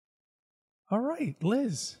All right,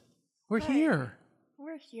 Liz, we're Hi. here.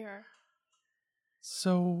 We're here.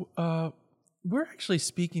 So we're actually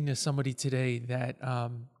speaking to somebody today that I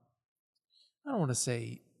don't want to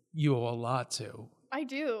say you owe a lot to. I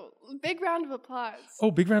do. Big round of applause.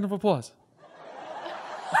 Oh, big round of applause.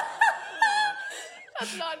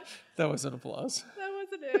 That's not. That was an applause. That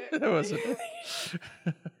wasn't it. That wasn't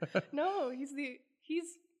it. No, he's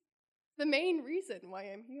the main reason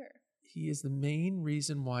why I'm here. He is the main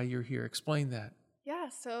reason why you're here. Explain that. Yeah,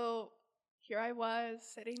 so here I was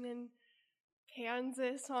sitting in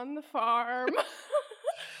Kansas on the farm,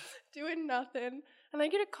 doing nothing, and I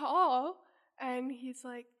get a call, and he's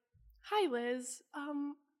like, "Hi, Liz.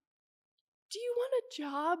 Do you want a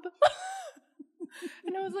job?"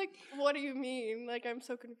 And I was like, "What do you mean?" Like, I'm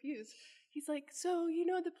so confused. He's like, "So you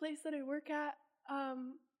know the place that I work at?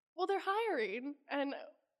 Well, they're hiring, and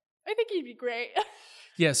I think he'd be great."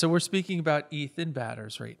 Yeah, so we're speaking about Ethan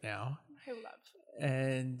Batters right now. I love.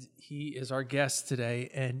 And he is our guest today,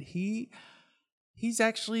 and he's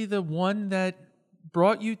actually the one that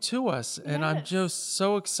brought you to us, and I'm Yes. just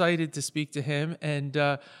so excited to speak to him. And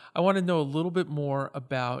I want to know a little bit more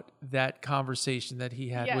about that conversation that he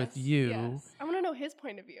had with you. Yes. I want to know his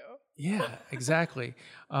point of view. Yeah, exactly.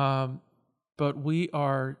 But we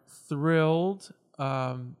are thrilled.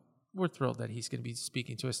 We're thrilled that he's going to be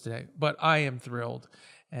speaking to us today. But I am thrilled,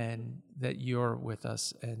 and that you're with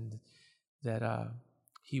us, and that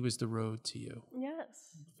he was the road to you.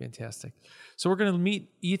 Yes. Fantastic. So we're going to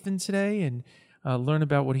meet Ethan today and learn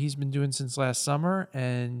about what he's been doing since last summer,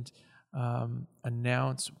 and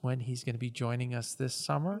announce when he's going to be joining us this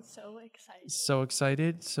summer. I'm so excited. So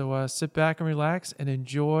excited. So sit back and relax and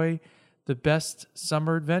enjoy the best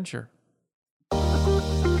summer adventure.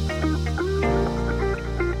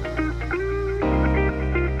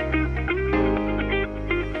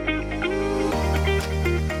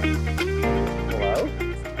 Hello?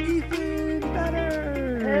 Ethan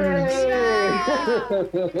Batters!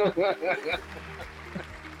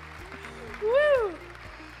 Woo!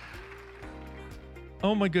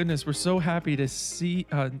 Oh my goodness, we're so happy to see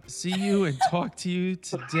you and talk to you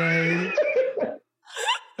today.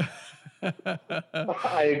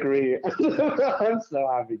 I agree. I'm so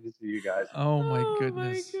happy to see you guys. Oh my Oh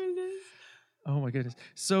goodness. my goodness. Oh my goodness.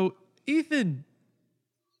 So Ethan,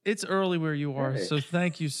 it's early where you are, Hey. so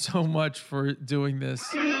thank you so much for doing this.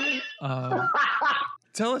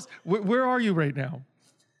 Tell us, where are you right now?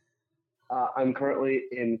 I'm currently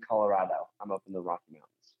in Colorado. I'm up in the Rocky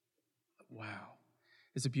Mountains. Wow.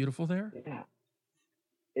 Is it beautiful there? Yeah.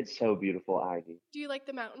 It's so beautiful, Ivy. Do you like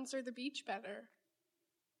the mountains or the beach better?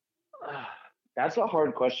 That's a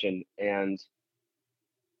hard question, and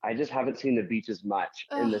I just haven't seen the beach as much.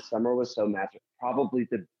 And the Ugh. summer was so magical. Probably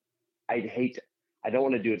I don't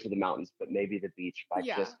want to do it to the mountains, but maybe the beach by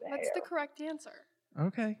Yeah, just a that's hair. the correct answer.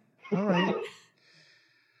 Okay. All right.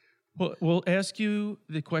 Well, we'll ask you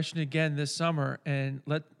the question again this summer, and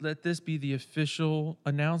let this be the official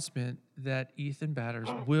announcement that Ethan Batters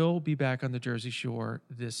will be back on the Jersey Shore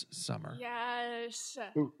this summer. Yes.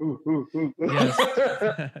 Yes.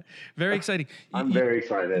 Very exciting. I'm very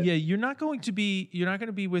excited. Yeah, you're not going to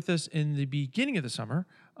be with us in the beginning of the summer.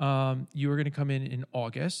 You are going to come in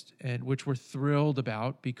August, and which we're thrilled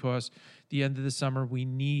about, because the end of the summer we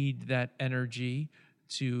need that energy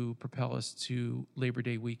to propel us to Labor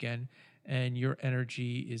Day weekend, and your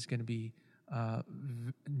energy is going to be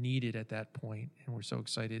needed at that point, and we're so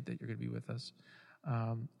excited that you're going to be with us.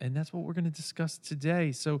 And that's what we're going to discuss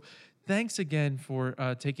today. So thanks again for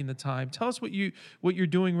taking the time. Tell us what you're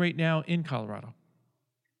doing right now in Colorado.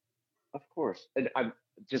 Of course. And I'm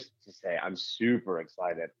just to say I'm super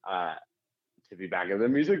excited to be back in the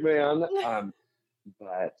Music Man.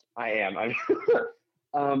 But I am.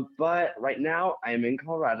 But right now I'm in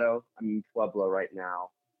Colorado. I'm in Pueblo right now,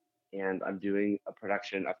 and I'm doing a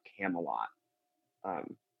production of Camelot.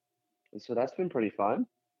 And so that's been pretty fun.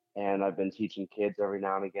 And I've been teaching kids every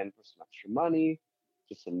now and again for some extra money,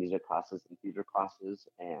 just some music classes and theater classes,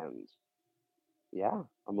 and yeah,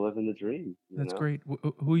 I'm living the dream. That's great. Who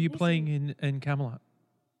are you Amazing. playing in Camelot?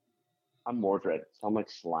 I'm Mordred, so I'm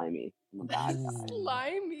like slimy. I'm a bad guy.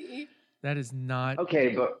 Slimy. That is not. Okay,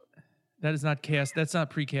 but That is not cast. That's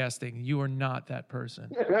not precasting. You are not that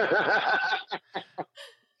person.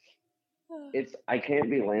 I can't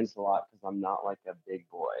be Lancelot because I'm not like a big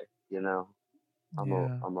boy, I'm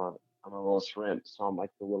Yeah. a little shrimp, so I'm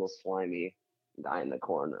like the little slimy guy in the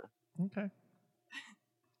corner. Okay.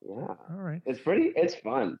 Yeah, All right. it's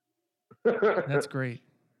fun. That's great.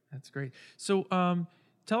 That's great. So,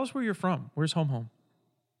 tell us where you're from. Where's home?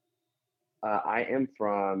 I am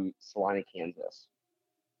from Salina, Kansas,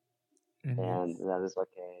 And and that is like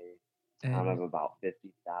a town of And about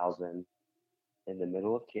 50,000 in the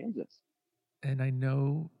middle of Kansas. I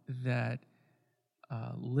know that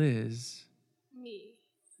Liz, Me.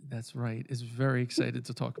 that's right, is very excited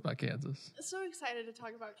to talk about Kansas. So excited to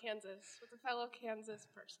talk about Kansas with a fellow Kansas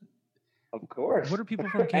person. Of course. What are people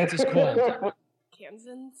from Kansas called?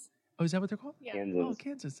 Kansans? Oh, is that what they're called? Yeah. Kansas. Oh,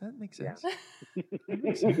 Kansas. That makes Yeah. sense. That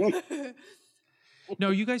makes sense. No,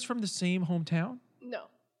 are you guys from the same hometown? No.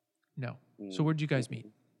 No. So where'd you guys meet?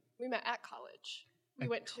 We met at college. We At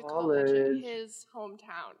went to college in college. his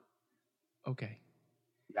hometown. Okay.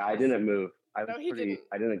 Yeah, I didn't move. I was No, he didn't.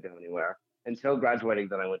 I didn't go anywhere until graduating.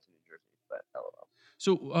 Then I went to New Jersey, but LOL.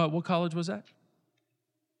 So what college was that?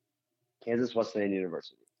 Kansas Wesleyan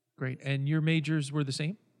University. Great. And your majors were the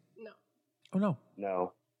same? No. Oh, no.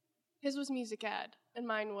 No, His was music ed, and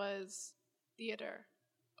mine was theater.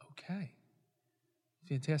 Okay.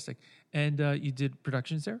 Fantastic. And you did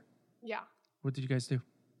productions there? Yeah. What did you guys do?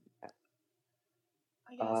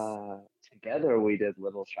 I guess. together we did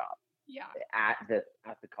Little Shop Yeah. at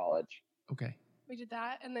the college. Okay. We did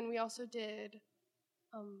that, and then we also did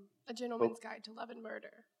A Gentleman's Guide to Love and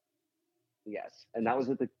Murder. Yes, and that was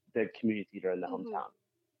at the community theater in the Mhm. hometown.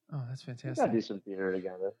 Oh, that's We got to fantastic. do some theater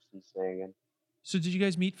together, some singing. So did you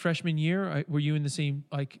guys meet freshman year? Were you in the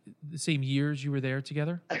same years you were there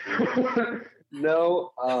together?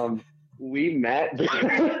 No, we met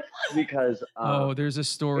because Oh, there's a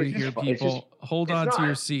story it's just here, fu- it's people. just- Hold it's on to not-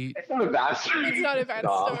 your seat. it's not a bad story. It's not a bad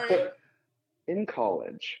Stop. story. In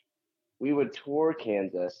college, we would tour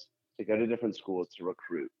Kansas to go to different schools to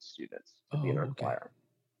recruit students to be in Oh, our okay. choir.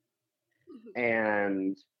 Mhm.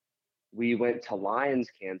 And we went to Lyons,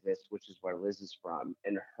 Kansas, which is where Liz is from,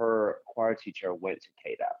 and her choir teacher went to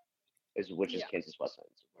CADA, which is Yeah. Kansas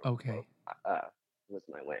Wesleyan. Okay. Liz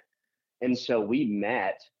and I went, and so we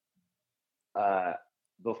met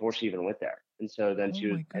before she even went there. And so then Oh she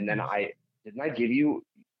was, my and then goodness. did I give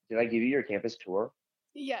you your campus tour?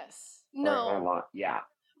 Yes. Or am I No. lying? Yeah.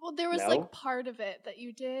 Well, there was No? like part of it that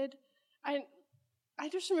you did. I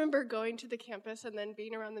just remember going to the campus and then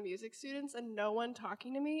being around the music students and no one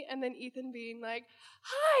talking to me, and then Ethan being like,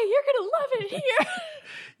 "Hi, you're gonna love it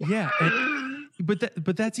here." Yeah.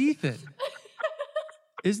 But that's Ethan.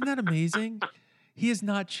 Isn't that amazing? He has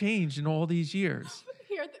not changed in all these years.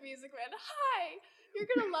 Here at the Music Man. Hi, you're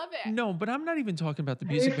gonna love it. No, but I'm not even talking about the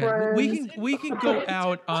Hey, music band. friends. We can go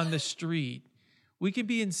out on the street. We can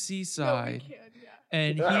be in No, we Seaside, can, yeah.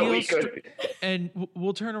 and We he'll could. and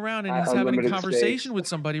we'll turn around and At he's having a Unlimited conversation Steaks. with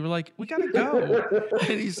somebody. We're like, we gotta go,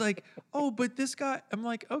 and he's like, oh, but this guy. I'm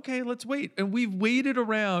like, okay, let's wait. And we've waited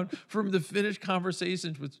around for him to finish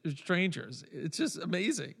conversations with strangers. It's just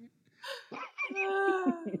amazing.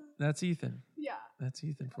 That's Ethan. Yeah. That's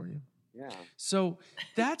Ethan for you. Yeah. So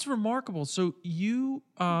that's remarkable. So you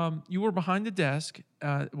were behind the desk,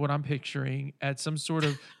 what I'm picturing, at some sort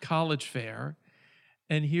of college fair,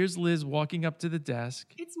 and here's Liz walking up to the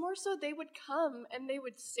desk. It's more so they would come and they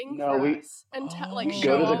would sing No, for we- us and Oh. like We We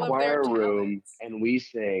show go to all the of their choir room talents. and we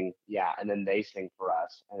sing, yeah, and then they sing for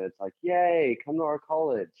us, and it's like, yay, come to our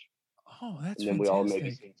college. Oh, that's And then we fantastic. all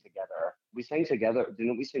maybe sing together. We sang together,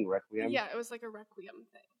 didn't we sing Requiem? Yeah, it was like a requiem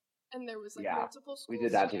thing, and there was like Yeah, multiple schools. We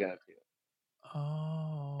did that together too.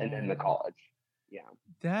 Oh, And then the college. Yeah.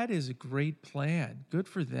 That is a great plan. Good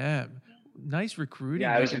for them. Nice recruiting.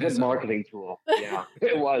 Yeah, it was a good mechanism. marketing tool. Yeah,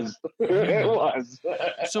 it was. It was.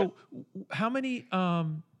 So how many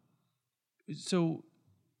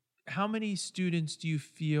students do you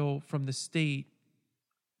feel from the state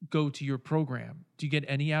go to your program? Do you get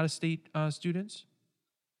any out of state students?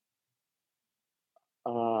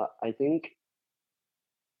 I think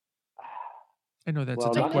I know that's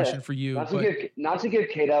Well, a tough not question to- for you, not to but give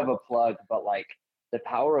KDAV a plug, but like the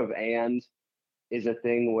power of and is a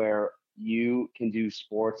thing where you can do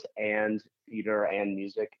sports and theater and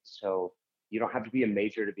music. So you don't have to be a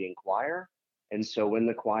major to be in choir. And so when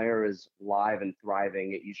the choir is live and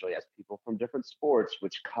thriving, it usually has people from different sports,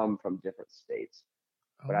 which come from different states.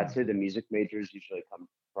 But I'd Oh, say the music majors usually come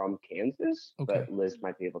from Kansas, Okay. but Liz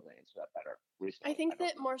might be able to answer that better. Recently, I think don't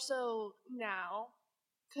that know. more so now,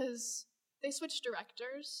 because they switched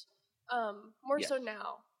directors. More so Yes.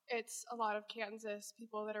 now, it's a lot of Kansas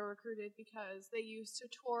people that are recruited because they used to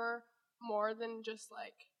tour more than just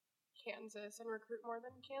like Kansas and recruit more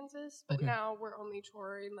than Kansas. But Okay. now we're only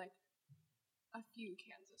touring like a few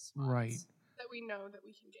Kansas spots Right. that we know that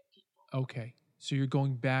we can get people. okay. So you're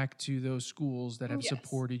going back to those schools that have Yes.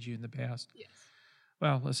 supported you in the past. Yes.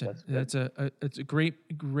 Well, listen, That's good. it's a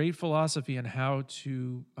great philosophy on how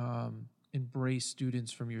to embrace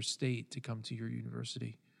students from your state to come to your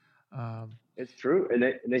university. It's true,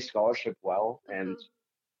 and they scholarship well, and Mhm.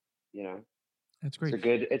 you know, That's It's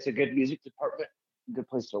great. a good music department, good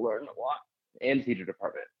place to learn a lot, and theater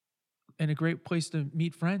department. And a great place to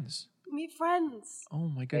meet friends. Meet friends. Oh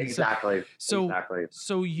my goodness. Exactly. So Exactly.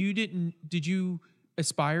 so did you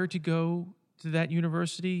aspire to go to that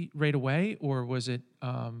university right away, or was it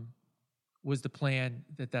was the plan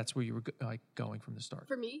that that's where you were like going from the start?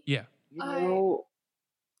 For me, Yeah. You I know,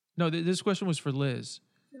 No, this question was for Liz.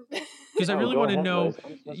 Because I oh, really go want to ahead, know Liz.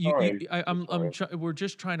 I'm so sorry. I'm sorry. we're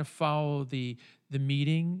just trying to follow the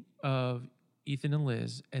meeting of Ethan and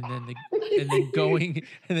Liz, and then going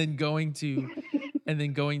and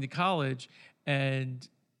then going to college, and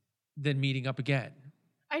then meeting up again.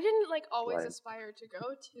 I didn't like always Right. aspire to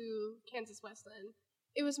go to Kansas Wesleyan.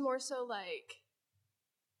 It was more so like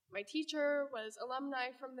my teacher was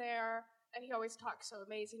alumni from there, and he always talked so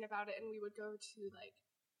amazing about it, and we would go to like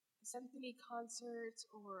the symphony concerts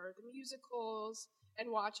or the musicals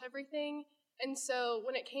and watch everything. And so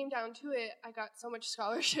when it came down to it, I got so much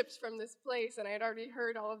scholarships from this place, and I had already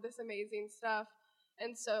heard all of this amazing stuff.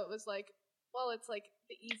 And so it was like, well, it's like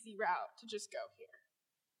the easy route to just go here.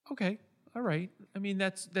 Okay. All right. I mean,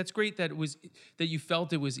 that's great that you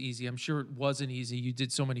felt it was easy. I'm sure it wasn't easy. You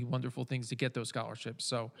did so many wonderful things to get those scholarships.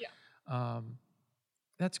 So, Yeah.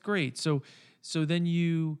 that's great. So then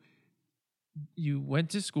you went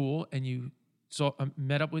to school and you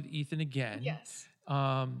met up with Ethan again. Yes.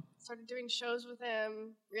 Um, Started doing shows with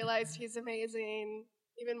him, realized he's amazing,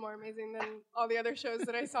 even more amazing than all the other shows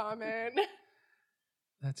that I saw him in.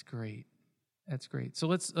 That's great. That's great. So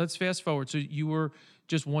let's fast forward. So you were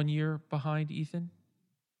just 1 year behind Ethan?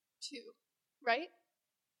 2, right?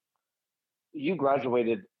 You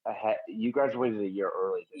graduated ahead. You graduated a year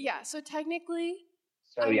early. Didn't you? Yeah, so technically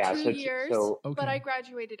So I'm yeah. 2 years, So but I Okay.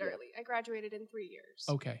 graduated Yeah. early. I graduated in 3 years.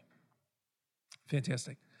 Okay.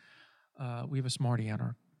 Fantastic. We have a smarty on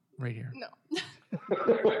our right here. No.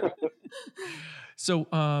 So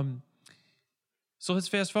so let's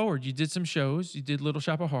fast forward. You did some shows. You did Little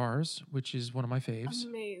Shop of Horrors, which is one of my faves.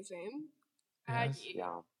 Amazing. Yes. Aggie.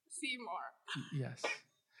 yeah. Seymour. Yes.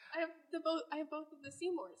 I have both of the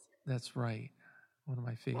Seymours here. That's right. One of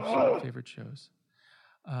my favorite shows.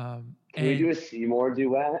 Can we do a Seymour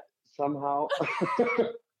duet somehow?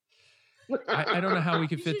 I don't know how we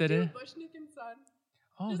could You fit should that do in. Bushnick and Son.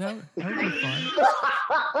 Oh, that would be fun.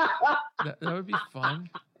 That would be fun.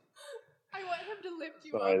 I want him to lift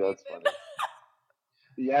you Sorry, up, that's Ethan. funny.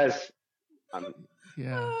 Yes.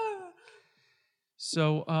 Yeah.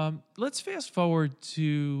 So let's fast forward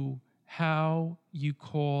to how you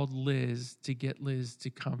called Liz to get Liz to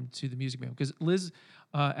come to the Music Man. Because Liz,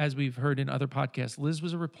 as we've heard in other podcasts, Liz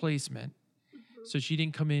was a replacement. So she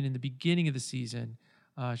didn't come in the beginning of the season.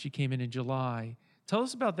 She came in July. Tell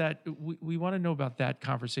us about that. We want to know about that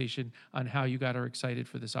conversation on how you got her excited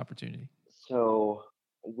for this opportunity. So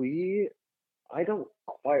I don't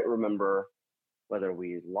quite remember whether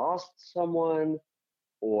we lost someone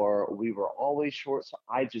or we were always short. So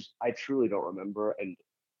I truly don't remember, and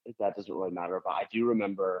that doesn't really matter. But I do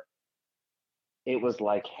remember it was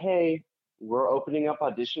like, hey, we're opening up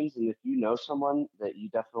auditions, and if you know someone that you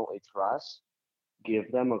definitely trust,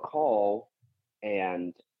 give them a call,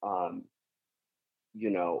 and you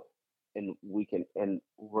know, and we're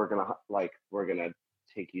gonna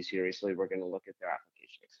take you seriously. We're gonna look at their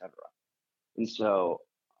application, etc. And so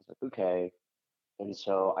I was like, okay. And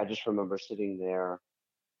so I just remember sitting there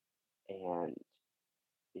and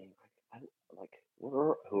being like,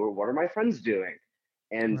 what are my friends doing?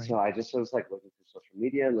 And Right. so I just was like looking through social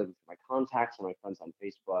media, looking through my contacts and my friends on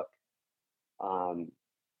Facebook. I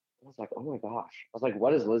was like, oh my gosh. I was like,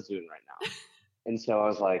 what is Liz doing right now? And so I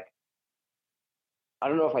was like, I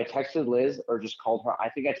don't know if I texted Liz or just called her. I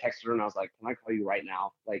think I texted her and I was like, can I call you right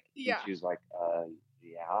now? Like, Yeah. and she was like,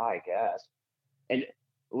 yeah, I guess. And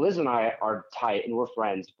Liz and I are tight and we're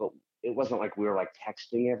friends, but it wasn't like we were like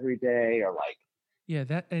texting every day or like. Yeah,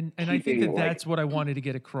 that and I think keeping, that's what I wanted to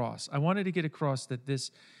get across. I wanted to get across that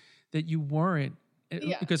that you weren't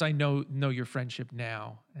Yeah. because I know your friendship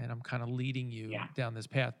now, and I'm kind of leading you Yeah. down this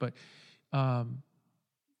path. But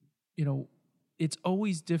you know, it's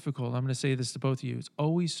always difficult. I'm going to say this to both of you. It's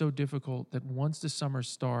always so difficult that once the summer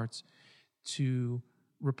starts to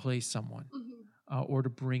replace someone. Or to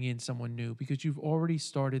bring in someone new, because you've already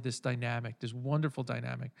started this dynamic, this wonderful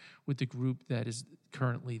dynamic with the group that is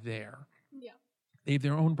currently there. Yeah. They have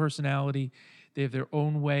their own personality. They have their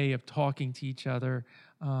own way of talking to each other.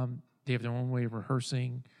 They have their own way of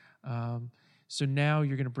rehearsing. So now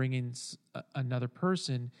you're going to bring in another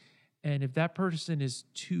person. And if that person is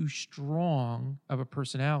too strong of a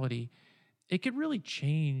personality, it could really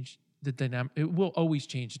change the dynamic. It will always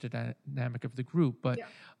change the dynamic of the group. But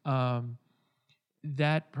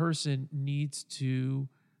that person needs to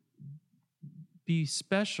be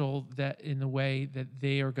special, that in a way that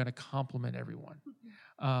they are going to complement everyone.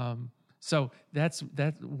 So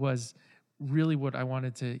that was really what I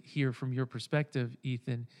wanted to hear from your perspective,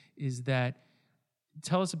 Ethan, is that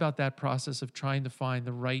tell us about that process of trying to find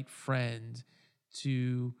the right friend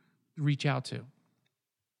to reach out to.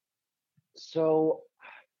 So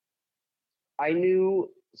I'd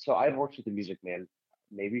worked with the Music Man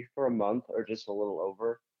maybe for a month or just a little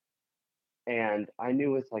over. And I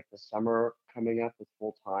knew with like the summer coming up with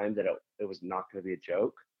full time that it was not going to be a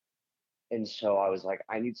joke. And so I was like,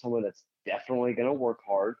 I need someone that's definitely going to work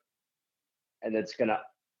hard and that's going to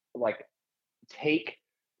like take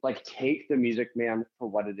take the Music Man for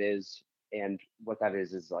what it is. And what that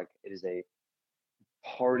is like it is a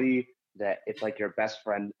party that it's like your best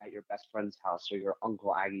friend at your best friend's house or your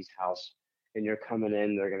Uncle Aggie's house. And you're coming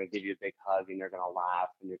in, they're going to give you a big hug and you're going to laugh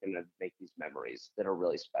and you're going to make these memories that are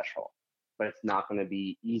really special. But it's not going to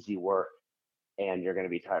be easy work and you're going to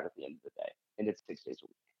be tired at the end of the day. And it's 6 days a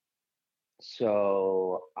week.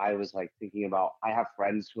 So I was like thinking about, I have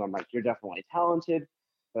friends who I'm like, you're definitely talented,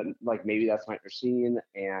 but like maybe that's not your scene.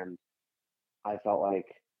 And I felt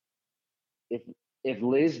like if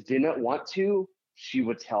Liz didn't want to, she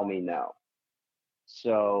would tell me no.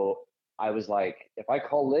 So I was like, if I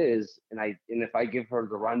call Liz and if I give her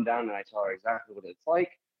the rundown and I tell her exactly what it's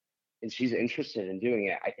like, and she's interested in doing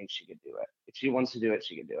it, I think she could do it. If she wants to do it,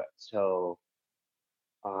 she can do it. So,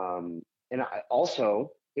 and I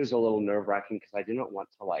also, it was a little nerve wracking because I didn't want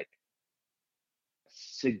to like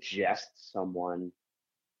suggest someone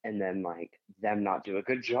and then like them not do a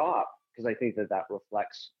good job because I think that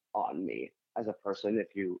reflects on me as a person if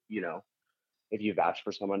if you vouch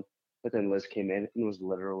for someone. But then Liz came in and was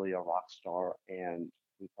literally a rock star, and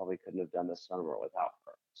we probably couldn't have done this summer without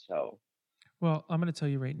her. So, well, I'm going to tell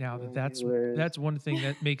you right now that that's one thing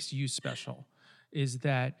that makes you special, is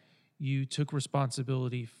that you took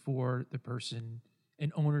responsibility for the person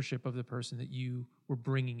and ownership of the person that you were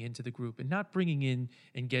bringing into the group, and not bringing in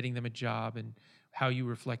and getting them a job and how you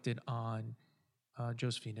reflected on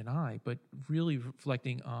Josephine and I, but really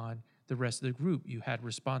reflecting on the rest of the group. You had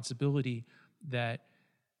responsibility that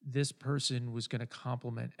this person was going to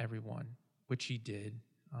compliment everyone, which he did.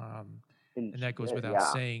 And that goes without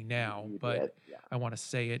saying now, but I want to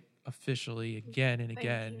say it officially again and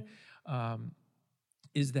again,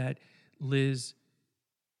 is that Liz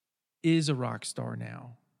is a rock star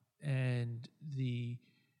now. And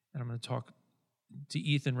I'm going to talk to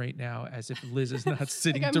Ethan right now as if Liz is not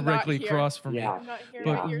sitting like directly across from me. I'm not here.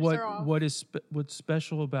 But what's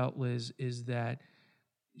special about Liz is that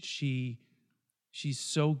she's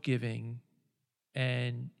so giving,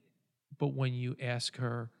 but when you ask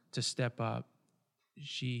her to step up,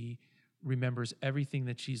 she remembers everything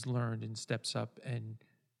that she's learned and steps up and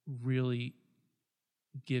really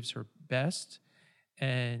gives her best,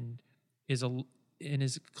 and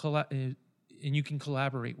and you can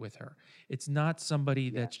collaborate with her. It's not somebody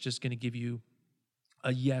that's just going to give you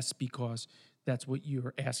a yes because that's what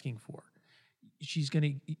you're asking for. She's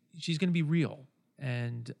going to be real,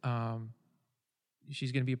 and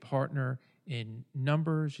she's going to be a partner in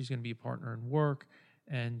numbers. She's going to be a partner in work,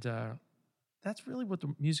 and that's really what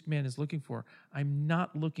the Music Man is looking for. I'm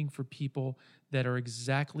not looking for people that are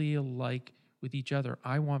exactly alike with each other.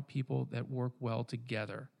 I want people that work well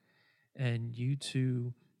together, and you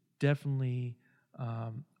two definitely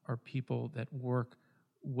are people that work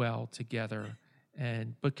well together,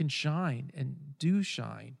 but can shine and do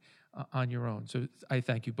shine on your own. So I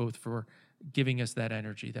thank you both for giving us that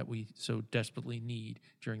energy that we so desperately need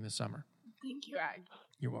during the summer. Thank you, Ag.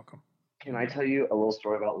 You're welcome. Can I tell you a little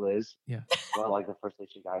story about Liz? Yeah. Well, like the first day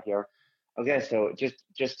she got here. Okay, so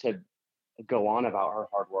just to go on about her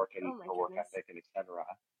hard work and her work ethic and etc.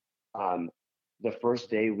 The first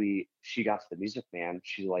day she got to the Music Man,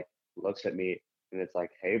 she like looks at me and it's like,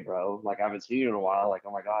 hey bro, like I haven't seen you in a while. Like,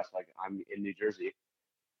 oh my gosh, like I'm in New Jersey.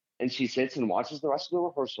 And she sits and watches the rest of the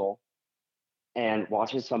rehearsal and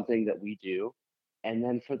watches something that we do. And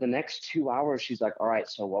then for the next 2 hours, she's like, all right,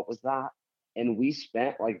 so what was that? And we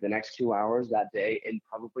spent like the next 2 hours that day and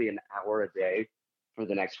probably an hour a day for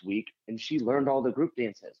the next week. And she learned all the group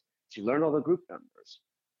dances. She learned all the group numbers.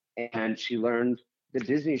 And she learned the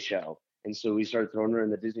Disney show. And so we started throwing her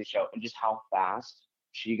in the Disney show, and just how fast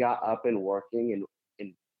she got up and working.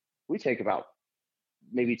 And we take about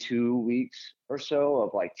maybe 2 weeks or so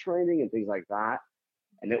of like training and things like that.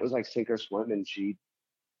 And it was like sink or swim. And you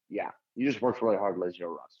just worked really hard, Liz. You're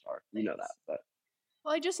a rock star. You know that. But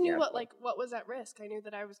well, I just knew what was at risk. I knew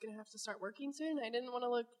that I was going to have to start working soon. I didn't want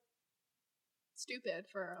to look stupid,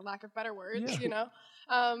 for a lack of better words, Yeah. you know?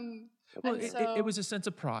 Well, And it was a sense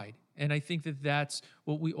of pride. And I think that that's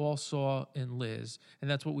what we all saw in Liz. And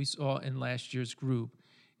that's what we saw in last year's group,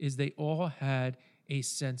 is they all had a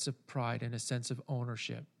sense of pride and a sense of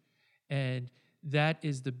ownership. And that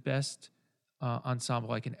is the best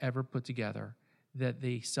ensemble I can ever put together, that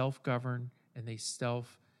they self-govern and they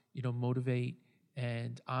motivate.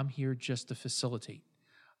 And I'm here just to facilitate,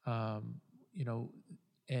 um, you know,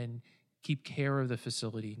 and keep care of the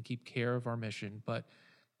facility and keep care of our mission, but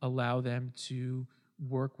allow them to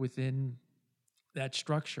work within that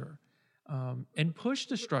structure, and push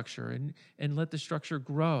the structure and let the structure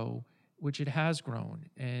grow, which it has grown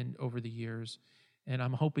and over the years. And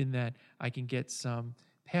I'm hoping that I can get some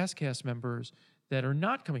past cast members that are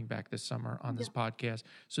not coming back this summer on this podcast,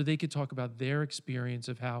 so they could talk about their experience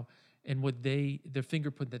of how and what their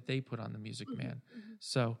fingerprint that they put on the Music Man.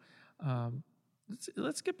 So um,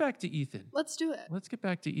 let's get back to Ethan. Let's do it. Let's get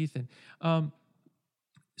back to Ethan.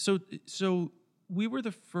 So we were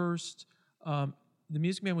the first. The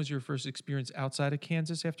Music Man was your first experience outside of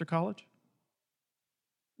Kansas after college.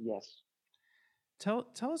 Yes. Tell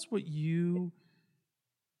us what you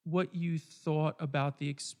thought about the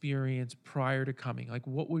experience prior to coming. Like,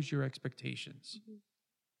 what was your expectations?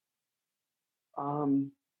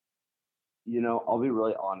 I'll be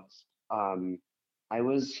really honest. I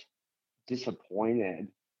was disappointed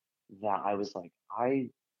that I was like, I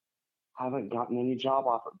haven't gotten any job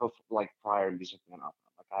offer before, like prior to Music Man offer.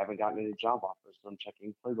 Like I haven't gotten any job offers, so I'm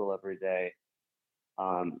checking Playbill every day.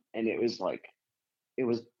 And it was like, it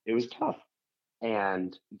was tough.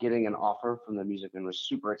 And getting an offer from the Music Man was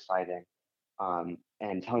super exciting.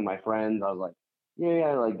 And telling my friends, I was like,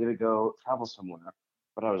 yeah, like gonna go travel somewhere.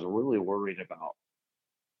 But I was really worried about.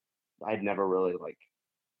 I'd never really like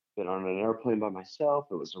been on an airplane by myself.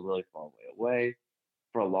 It was a really far away.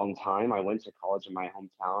 For a long time, I went to college in my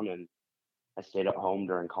hometown, and I stayed at home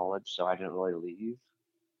during college, so I didn't really leave.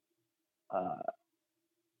 Uh,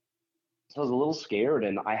 so I was a little scared,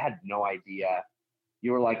 and I had no idea.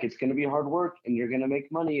 You were like, it's going to be hard work, and you're going to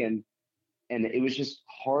make money, and it was just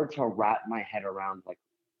hard to wrap my head around like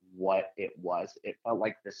what it was. It felt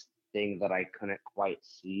like this thing that I couldn't quite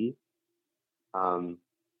see. Um,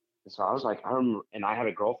 and so I was like, I remember, and I had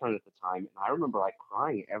a girlfriend at the time, and I remember like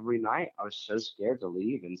crying every night. I was so scared to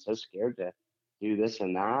leave and so scared to do this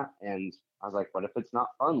and that. And I was like, what if it's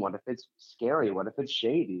not fun? What if it's scary? What if it's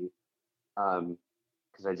shady?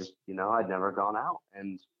 Because I just, I'd never gone out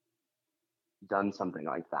and done something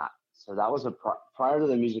like that. So that was prior to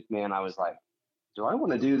the Music Man. I was like, do I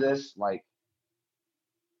want to do this? Like,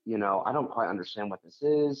 I don't quite understand what this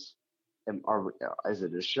is. Is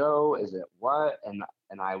it a show? Is it what? And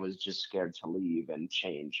I was just scared to leave, and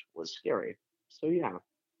change was scary. So yeah,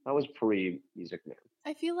 that was pre-Music Man.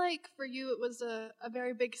 I feel like for you it was a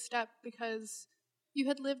very big step because you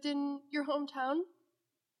had lived in your hometown,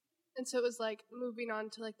 and so it was like moving on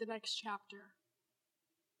to like the next chapter.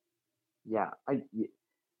 Yeah, I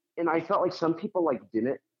felt like some people like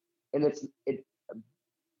didn't, and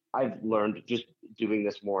I've learned just doing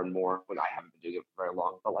this more and more. Like I haven't been doing it for very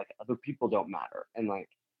long, but like other people don't matter, and like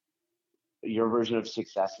your version of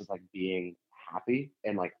success is like being happy,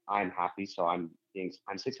 and like I'm happy, so I'm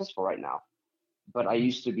successful right now. But I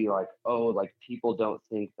used to be like, oh, like people don't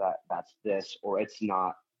think that that's this, or it's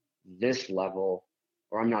not this level,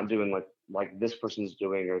 or I'm not doing like this person's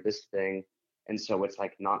doing or this thing, and so it's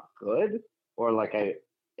like not good, or like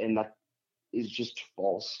and that is just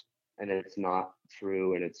false, and it's not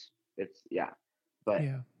true, and it's yeah. But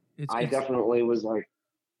Yeah, I definitely was like,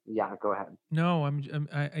 yeah, go ahead. No,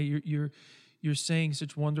 you're saying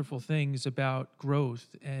such wonderful things about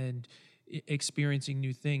growth and experiencing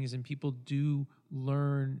new things, and people do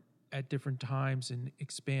learn at different times and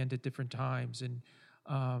expand at different times. And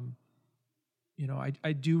I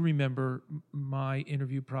do remember my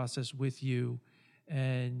interview process with you,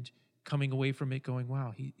 and coming away from it going,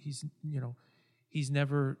 wow, he's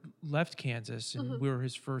never left Kansas, and we were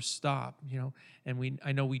his first stop, and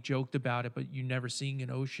I know we joked about it, but you're never seeing an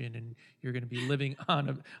ocean, and you're going to be living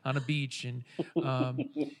on a beach, and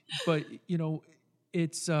but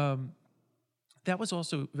it's that was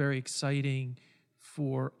also very exciting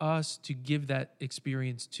for us to give that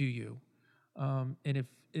experience to you, and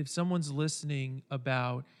if someone's listening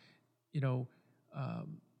about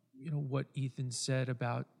what Ethan said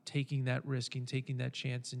about taking that risk and taking that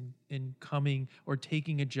chance and coming or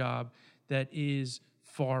taking a job that is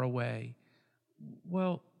far away.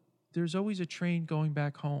 Well, there's always a train going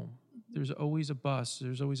back home. There's always a bus.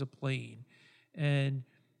 There's always a plane. And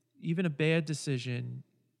even a bad decision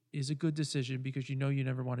is a good decision because you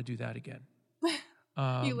never want to do that again.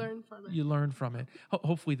 You learn from it. You learn from it.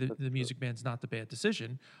 Hopefully, the That's true. Music Band's not the bad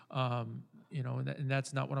decision. And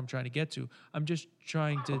that's not what I'm trying to get to. I'm just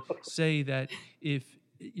trying to say that if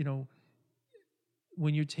you know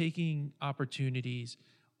when you're taking opportunities,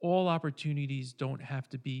 all opportunities don't have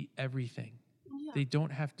to be everything. Yeah. They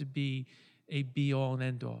don't have to be a be all and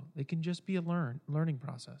end all. They can just be a learning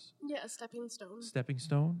process, Yeah, a stepping stone. stepping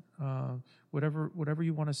stone, whatever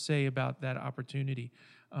you want to say about that opportunity.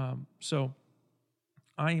 So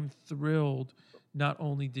I am thrilled. Not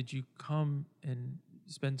only did you come and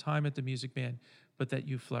spend time at the Music Band, but that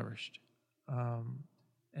you flourished,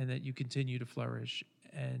 and that you continue to flourish,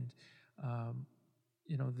 and um,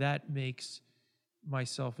 that makes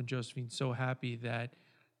myself and Josephine so happy that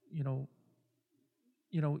you know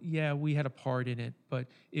yeah, we had a part in it, but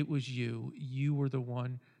it was you. You were the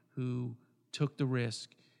one who took the risk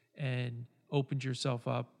and opened yourself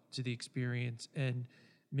up to the experience and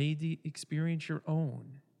made the experience your own.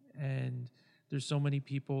 And there's so many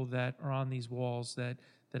people that are on these walls that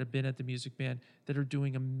have been at the Music Band that are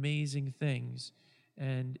doing amazing things.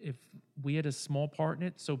 And if we had a small part in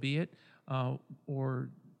it, so be it. And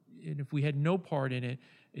if we had no part in it,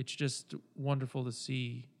 it's just wonderful to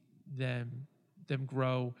see them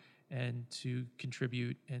grow and to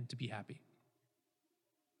contribute and to be happy.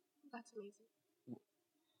 That's amazing.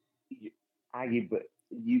 Aggie, but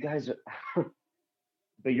you guys,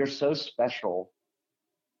 but you're so special.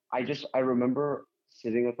 I remember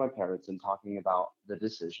sitting with my parents and talking about the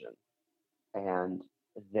decision, and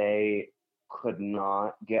they could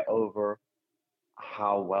not get over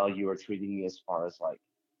how well you were treating me as far as like,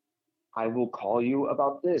 I will call you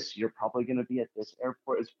about this. You're probably going to be at this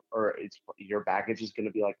airport, or your baggage is going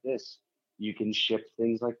to be like this. You can ship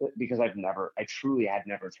things like that because I truly had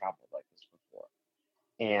never traveled like this before.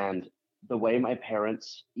 And the way my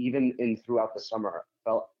parents, even in throughout the summer,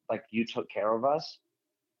 felt like you took care of us,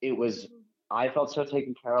 it was, Mhm. I felt so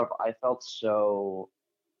taken care of. I felt so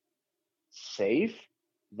safe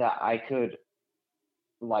that I could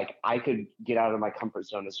get out of my comfort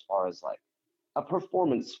zone as far as like a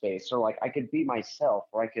performance space, or like I could be myself,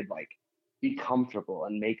 or I could like be comfortable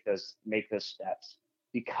and make those steps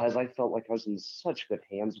because I felt like I was in such good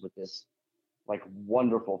hands with this like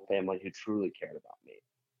wonderful family who truly cared about me.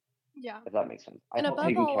 Yeah. If that makes sense. I And felt above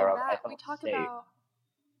taken all care of of. I that, felt safe.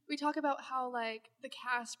 we talk about how like the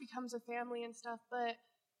cast becomes a family and stuff, but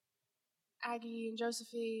Aggie and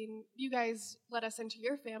Josephine, you guys let us into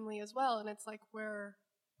your family as well, and it's like you're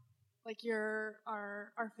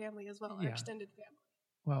our family as well, our Yeah. extended family.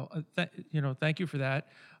 Well, thank you for that.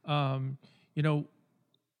 Um, you know,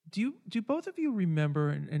 do both of you remember?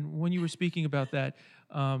 And when you were speaking about that,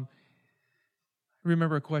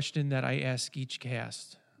 remember a question that I ask each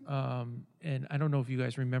cast. And I don't know if you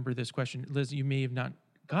guys remember this question, Liz. You may have not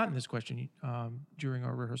gotten this question during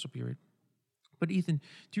our rehearsal period. But Ethan,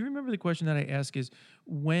 do you remember the question that I ask is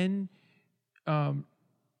um,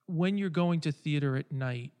 when you're going to theater at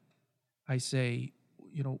night, I say,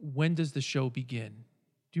 when does the show begin?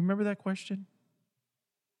 Do you remember that question?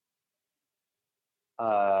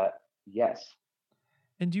 Yes,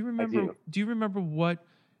 And I do. do you remember what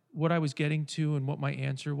I was getting to and what my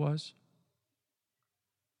answer was?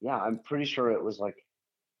 Yeah, I'm pretty sure it was like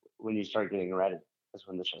when you start getting ready is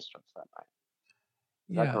when the show starts that night.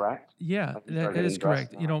 Is that Yeah. correct? Yeah, Like you start that is getting dressed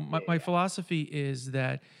correct. and all that? My, Yeah, my yeah, philosophy is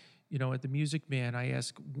that, at the Music Man, I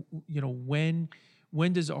ask,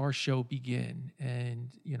 when does our show begin? And,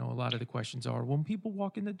 a lot of the questions are when people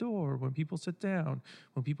walk in the door, when people sit down,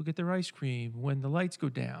 when people get their ice cream, when the lights go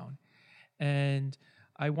down. And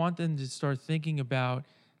I want them to start thinking about,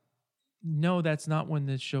 no, that's not when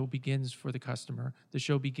the show begins for the customer. The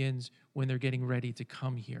show begins when they're getting ready to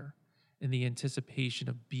come here in the anticipation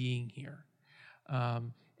of being here.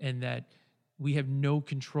 And that we have no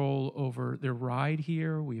control over their ride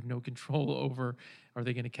here. We have no control over, are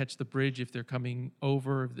they going to catch the bridge if they're coming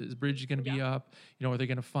over, if the bridge is going to be Yeah. up, are they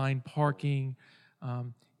going to find parking?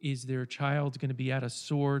 Is their child going to be out of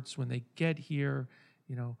sorts when they get here?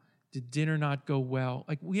 Did dinner not go well?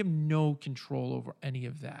 Like, we have no control over any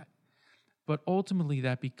of that. But ultimately,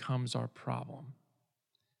 that becomes our problem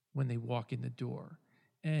when they walk in the door.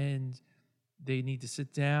 And they need to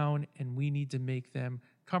sit down, and we need to make them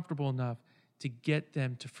comfortable enough to get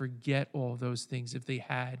them to forget all those things if they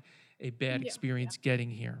had a bad Yeah. experience getting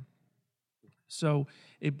here. So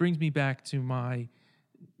it brings me back to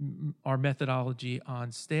our methodology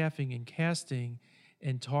on staffing and casting,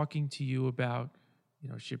 and talking to you about,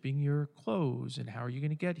 shipping your clothes and how are you going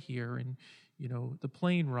to get here, and the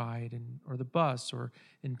plane ride or the bus, or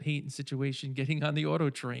in Peyton's situation, getting on the auto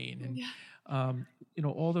train, and Yeah.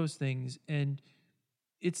 all those things. And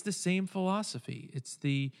it's the same philosophy. It's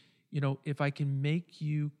the, if I can make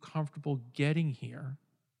you comfortable getting here,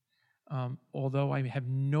 although I have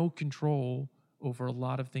no control over a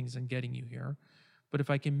lot of things in getting you here, but if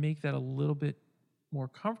I can make that a little bit more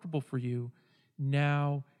comfortable for you,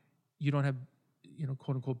 now you don't have,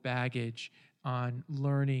 quote unquote, baggage on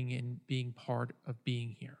learning and being part of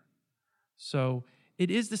being here. So it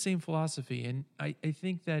is the same philosophy. And I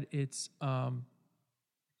think that it's,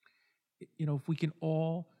 if we can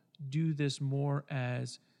all do this more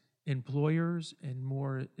as employers and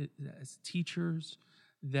more as teachers,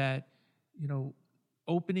 that,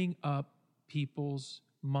 opening up people's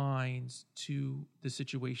minds to the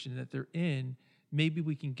situation that they're in, maybe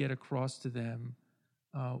we can get across to them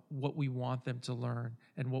what we want them to learn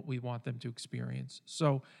and what we want them to experience.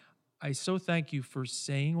 So I so thank you for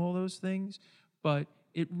saying all those things, but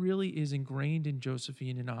it really is ingrained in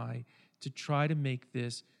Josephine and I to try to make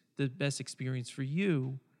this the best experience for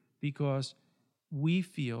you, because we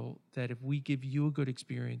feel that if we give you a good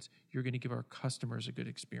experience, you're going to give our customers a good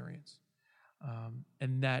experience.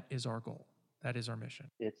 And that is our goal. That is our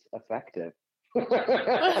mission. It's effective.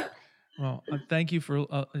 Well, thank you for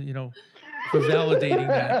for validating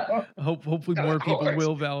that. Hopefully more people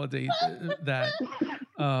will validate that.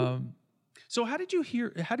 So how did you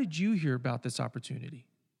hear about this opportunity?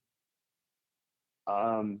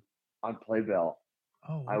 On Playbill.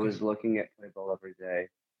 Oh, okay. I was looking at Playbill every day,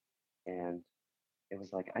 and it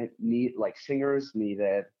was like, I need, like, singers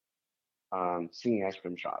needed singing ice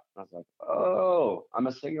cream shop. I was like, oh, I'm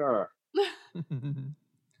a singer.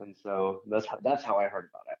 And so that's how I heard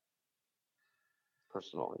about it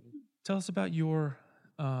personally. Tell us about your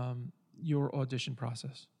audition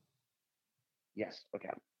process. Yes. Okay.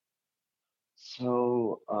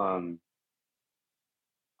 So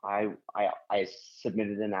I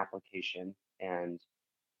submitted an application, and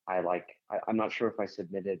I'm not sure if I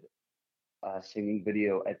submitted a singing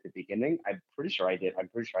video at the beginning. I'm pretty sure I did. I'm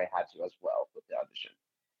pretty sure I had to as well with the audition.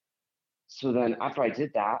 So then after I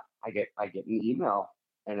did that, I get an email,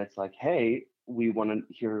 and it's like, hey, we want to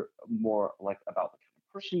hear more, like, about the kind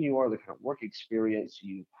of person you are, the kind of work experience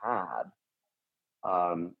you've had.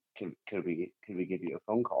 Could we give you a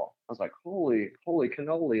phone call? I was like, holy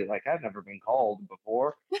cannoli, like, I've never been called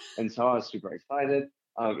before. And so I was super excited.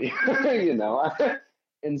 You know,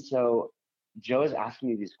 and so Joe is asking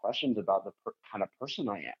me these questions about the kind of person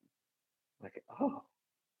I am. Like, oh,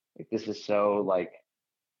 like, this is so, like,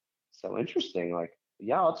 so interesting. Like,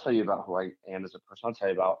 yeah, I'll tell you about who I am as a person. I'll tell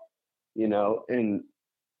you about, and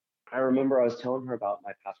I remember I was telling her about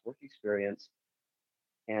my past work experience,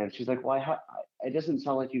 and she's like, well, it doesn't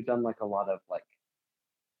sound like you've done, like, a lot of, like,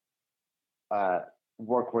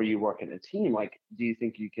 work where you work in a team. Like, do you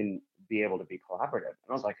think you can be able to be collaborative? And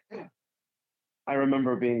I was like, I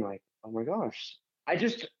remember being like, oh my gosh. I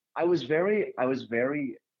was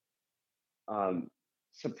very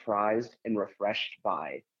surprised and refreshed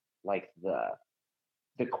by, like,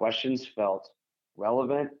 the questions felt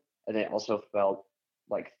relevant, and they also felt,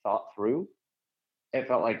 like, thought through. It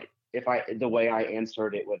felt like if the way I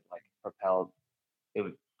answered it would, like, propel, it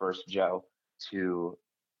would force Joe to,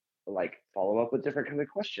 like, follow up with different kind of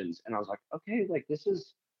questions. And I was like, okay, like, this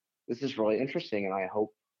is really interesting. And I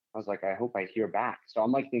was like, I hope I hear back. So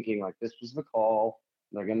I'm, like, thinking, like, this was the call.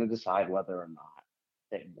 They're gonna decide whether or not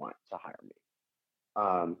they want to hire me.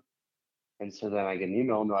 Um, and so then I get an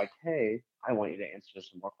email, and they're like, hey, I want you to answer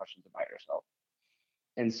some more questions about yourself.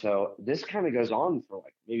 And so this kind of goes on for,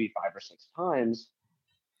 like, maybe 5 or 6 times.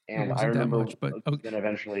 It And I wasn't that remember much, but then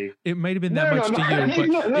eventually, it might have been no, that no, much to no,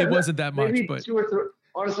 you, but no, it wasn't that much. maybe But 2 or 3,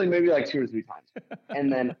 honestly, maybe like 2 or 3 times.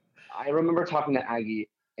 And then I remember talking to Aggie,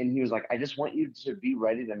 and he was like, I just want you to be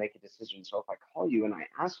ready to make a decision. So if I call you and I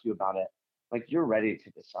ask you about it, like, you're ready to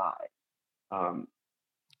decide.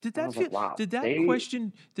 did I that was feel? like, wow, Did that they,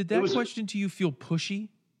 question? Did it that was, question to you feel pushy?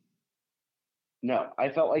 no, I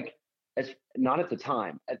felt like, it's not at the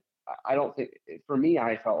time. I don't think, for me,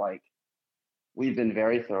 I felt like we've been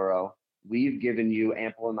very thorough. We've given you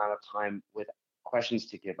ample amount of time with questions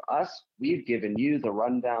to give us. We've given you the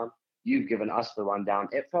rundown. You've given us the rundown.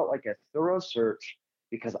 It felt like a thorough search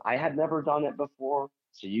because I had never done it before.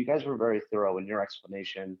 So you guys were very thorough in your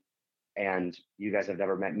explanation, and you guys have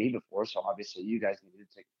never met me before. So obviously you guys needed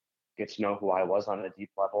to get to know who I was on a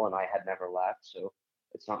deep level, and I had never left. So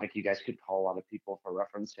it's not like you guys could call a lot of people for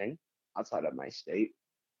referencing outside of my state.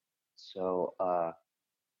 So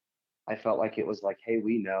I felt like it was like, hey,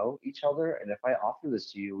 we know each other, and if I offer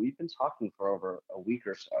this to you, we've been talking for over a week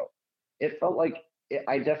or so. It felt like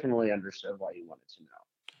I definitely understood why you wanted to know,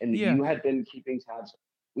 and Yeah. you had been keeping tabs.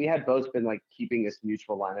 We had both been, like, keeping this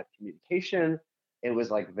mutual line of communication. It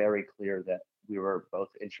was, like, very clear that we were both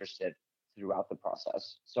interested throughout the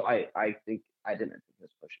process. So I think I didn't think it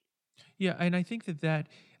was pushy. Yeah, and I think that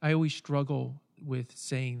I always struggle with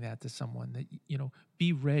saying that to someone that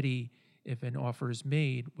be ready if an offer is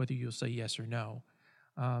made, whether you'll say yes or no.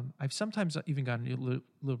 I've sometimes even gone a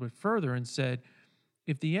little bit further and said,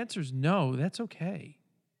 if the answer is no, that's okay.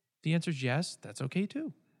 If the answer is yes, that's okay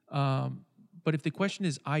too. But if the question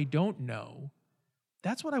is I don't know,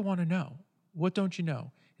 that's what I want to know. What don't you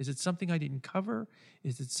know? Is it something I didn't cover?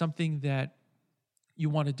 Is it something that you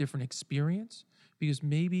want a different experience? Because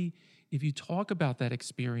maybe if you talk about that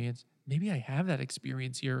experience, maybe I have that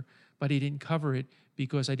experience here, but I didn't cover it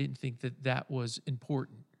because I didn't think that that was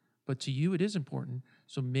important. But to you, it is important.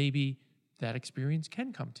 So maybe that experience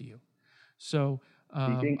can come to you. So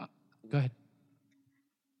Do you think? go ahead.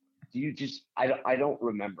 Do you just? I don't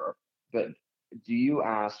remember, but do you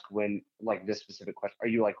ask when like this specific question? Are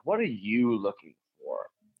you like, what are you looking for?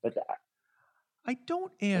 But I don't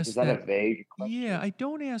like, is ask that a that. vague Yeah, question? I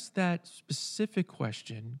don't ask that specific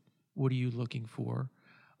question. What are you looking for?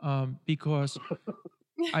 Because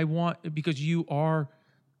because you are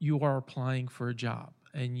applying for a job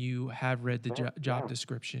and you have read the job Yeah.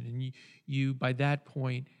 description and you by that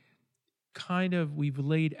point kind of we've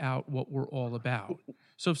laid out what we're all about.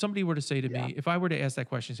 So if somebody were to say to Yeah. me, if I were to ask that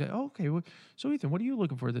question, say, oh, okay, well, so Ethan, what are you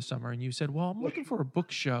looking for this summer? And you said, well, I'm looking for a book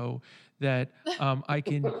show that I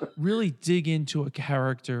can really dig into a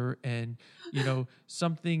character and,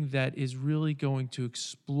 something that is really going to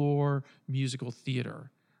explore musical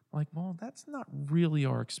theater. I'm like, well, that's not really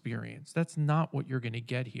our experience. That's not what you're going to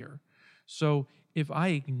get here. So if I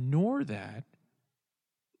ignore that,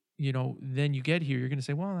 then you get here, you're going to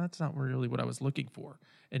say, well, that's not really what I was looking for.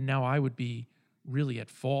 And now I would be really at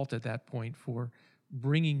fault at that point for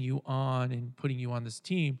bringing you on and putting you on this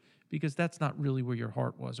team because that's not really where your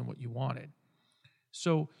heart was and what you wanted.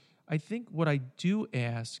 So I think what I do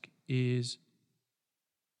ask is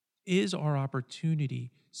our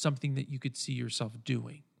opportunity something that you could see yourself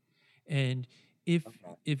doing? And if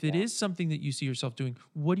Okay. if it Yeah. is something that you see yourself doing,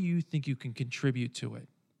 what do you think you can contribute to it?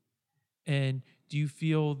 And do you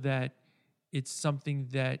feel that it's something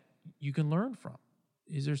that you can learn from?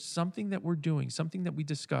 Is there something that we're doing, something that we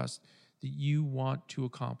discussed that you want to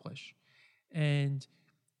accomplish? And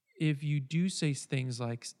if you do say things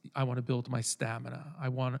like, I want to build my stamina, I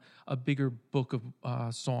want a bigger book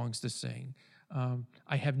of songs to sing,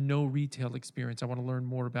 I have no retail experience, I want to learn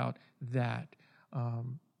more about that.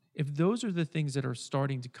 If those are the things that are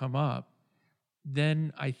starting to come up,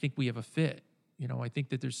 then I think we have a fit. I think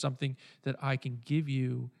that there's something that I can give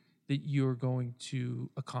you that you're going to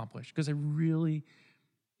accomplish. Because at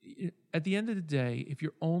the end of the day, if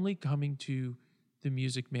you're only coming to the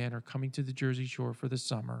Music Man or coming to the Jersey Shore for the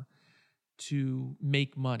summer to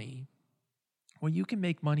make money, well, you can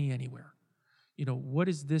make money anywhere. What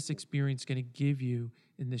is this experience going to give you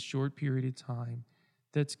in this short period of time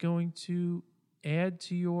that's going to add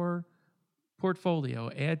to your portfolio,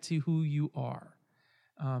 add to who you are?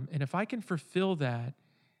 And if I can fulfill that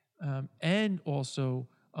and also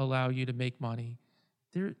allow you to make money,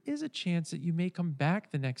 there is a chance that you may come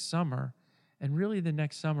back the next summer. And really, the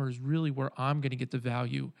next summer is really where I'm going to get the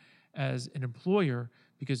value as an employer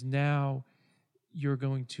because now you're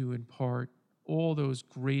going to impart all those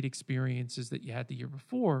great experiences that you had the year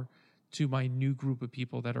before to my new group of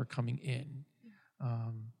people that are coming in.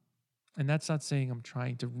 Um, and that's not saying I'm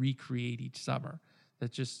trying to recreate each summer.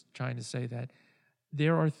 That's just trying to say that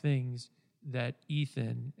there are things that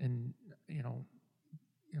Ethan and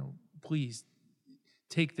please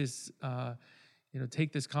take this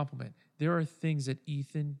take this compliment. There are things that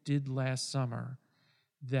Ethan did last summer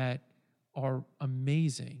that are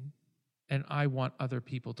amazing, and I want other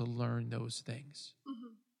people to learn those things.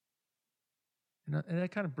 Mhm. And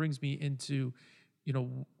that kind of brings me into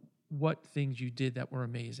what things you did that were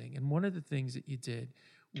amazing. And one of the things that you did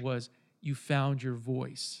was you found your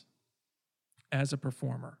voice as a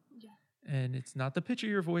performer. Yeah. And it's not the pitch of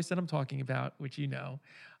your voice that I'm talking about, which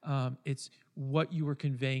it's what you were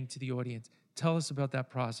conveying to the audience. Tell us about that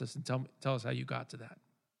process and tell us how you got to that.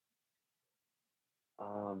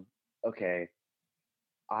 Okay.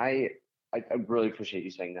 I, I really appreciate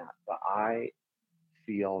you saying that, but I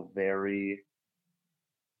feel very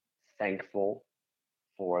thankful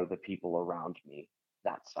for the people around me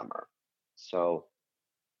that summer. So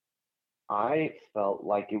I felt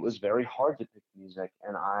like it was very hard to pick music,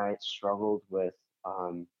 and I struggled with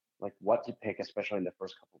like what to pick, especially in the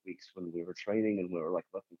first couple of weeks when we were training and we were like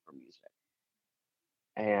looking for music.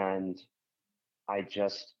 And I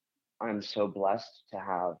just I'm so blessed to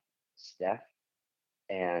have Steph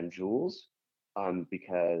and Jules,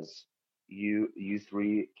 because you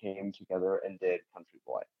three came together and did Country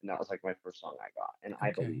Boy, and that was like my first song I got, and I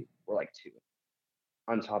Okay. believe we're like two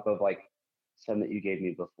on top of like some that you gave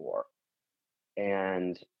me before,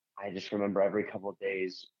 and I just remember every couple of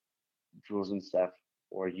days, Jules and Steph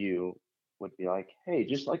or you would be like, hey,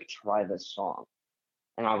 just like try this song,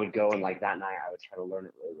 and I would go and like that night I would try to learn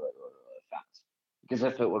it really, really, really, really fast because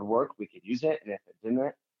if it would work, we could use it, and if it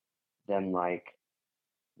didn't, then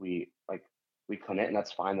we like we couldn't, and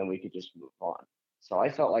that's fine. Then we could just move on. So I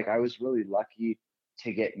felt like I was really lucky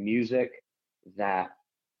to get music that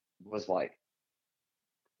was like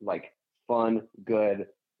fun, good,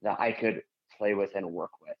 that I could play with and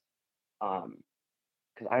work with.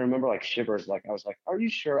 Because I remember like Shivers, like I was like, "Are you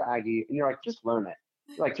sure, Aggie?" And you're like, "Just learn it.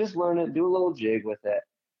 Like just learn it, do a little jig with it,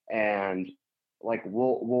 and like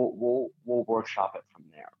we'll workshop it from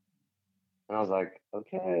there." And I was like,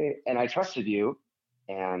 "Okay." And I trusted you,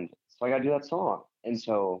 and so I got to do that song. And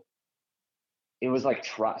so it was like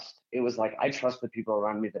trust. It was like I trust the people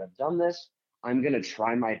around me that have done this. I'm gonna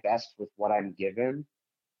try my best with what I'm given.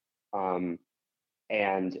 Um,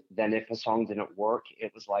 and then if a song didn't work,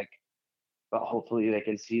 it was like, but hopefully they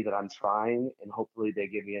can see that I'm trying, and hopefully they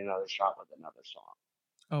give me another shot with another song.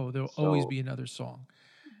 Oh, there'll always So be another song.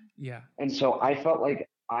 Yeah. and so I felt like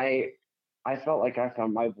I felt like I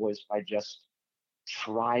found my voice by just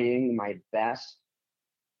trying my best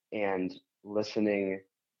and listening,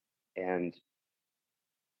 and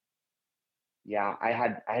yeah, I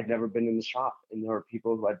had never been in the shop, and there were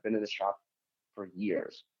people who had been in the shop for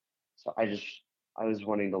years. So I was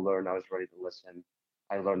wanting to learn. I was ready to listen.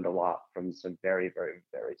 I learned a lot from some very, very,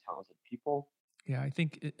 very talented people. Yeah, I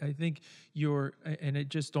think and it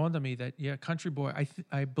just dawned on me that yeah, Country Boy.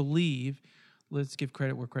 I believe, let's give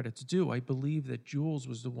credit where credit's due. I believe that Jules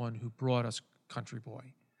was the one who brought us Country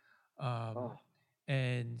Boy, um, Oh,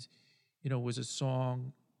 and was a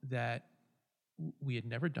song that we had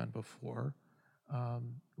never done before.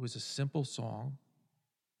 It was a simple song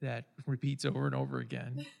that repeats over and over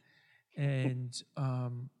again, and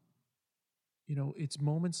it's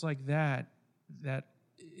moments like that that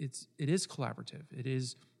it is collaborative. It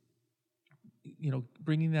is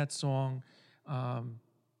bringing that song um,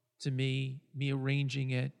 to me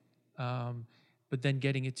arranging it, but then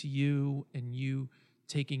getting it to you and you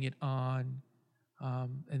taking it on,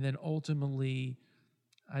 and then ultimately,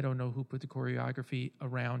 I don't know who put the choreography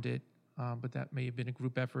around it, but that may have been a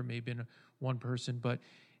group effort, may have been one person, but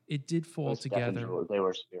it did it fall was Steph and together. Jules. They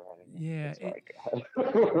were spearheading it. Yeah, It's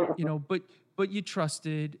like but you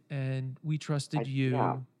trusted, and we trusted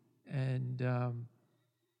yeah, you, and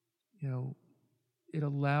you know, it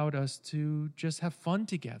allowed us to just have fun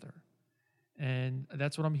together. And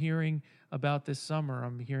that's what I'm hearing about this summer.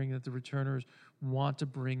 I'm hearing that the returners want to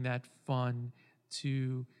bring that fun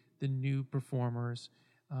to the new performers.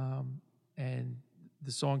 And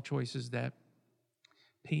the song choices that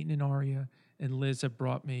Peyton and Aria and Liz have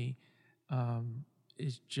brought me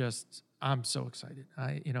is just, I'm so excited.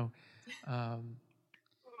 Um,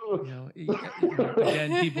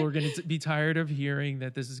 again, people are going to be tired of hearing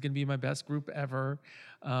that this is going to be my best group ever.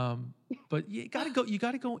 But you got to go. You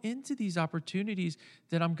got to go into these opportunities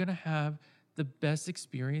that I'm going to have the best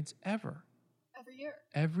experience ever Every year.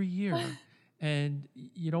 every year, and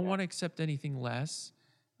you don't yeah, want to accept anything less.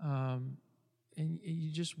 And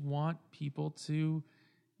you just want people to,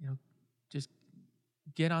 just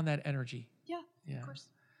get on that energy. Yeah, Yeah. of course.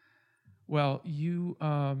 Well, you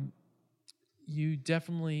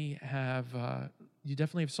definitely have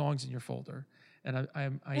songs in your folder, and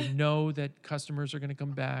I know that customers are going to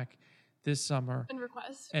come back this summer And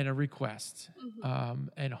request. and a request,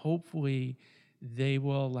 and hopefully they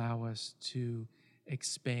will allow us to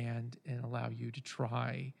expand and allow you to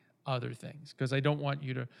try other things, because I don't want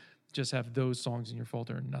you to just have those songs in your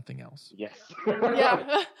folder and nothing else. yes.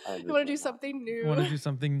 Yeah. I You want to do understand something You want to new. do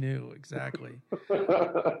something new, exactly.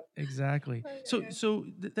 that. Exactly. Oh, So,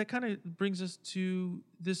 yeah. that kind of brings us to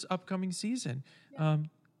this upcoming season. Yeah.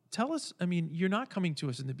 Tell us. I mean, you're not coming to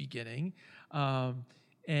us in the beginning,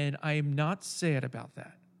 and I am not sad about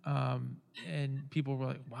that. And people were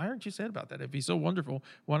like, "Why aren't you sad about that? It'd be so wonderful.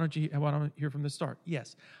 Why don't you? Why don't I hear from the start?"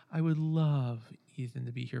 Yes, I would love Ethan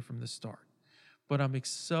to be here from the start, but I'm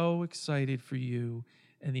so excited for you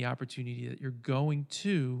and the opportunity that you're going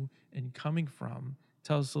to and coming from.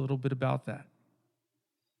 Tell us a little bit about that.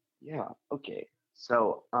 Yeah, okay.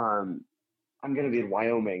 So, I'm gonna be in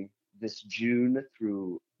Wyoming this June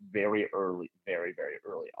through very early, very, very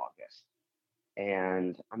early August.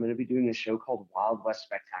 And I'm gonna be doing a show called Wild West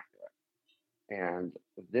Spectacular. And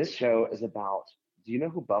this show is about, do you know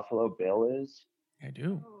who Buffalo Bill is? I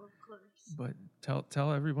do. Oh, of course. But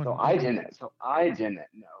tell everyone So who. I didn't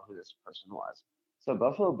know who this person was. So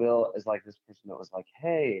Buffalo Bill is like this person that was like,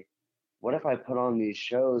 hey, what if I put on these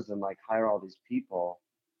shows and like hire all these people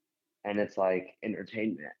and it's like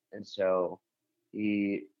entertainment? And so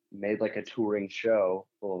he made like a touring show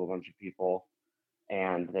full of a bunch of people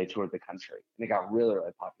and they toured the country and it got really,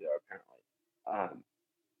 really popular apparently.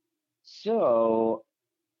 So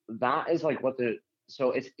that is like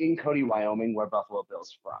so it's in Cody, Wyoming, where Buffalo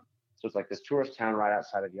Bill's from. So it's like this tourist town right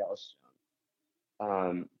outside of Yellowstone.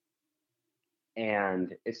 Um,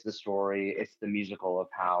 and it's the story, it's the musical of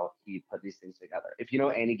how he put these things together. If you know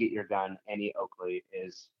Annie Get Your Gun, Annie Oakley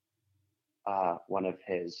is one of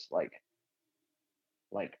his like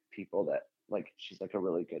people that like she's like a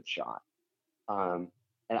really good shot. And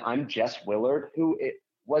I'm Jess Willard, who it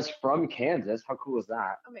was from Kansas. How cool is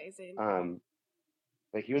that? Amazing.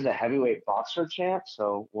 But he was a heavyweight boxer champ,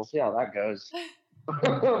 so we'll see how that goes.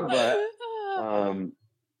 But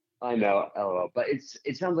I know, LOL. But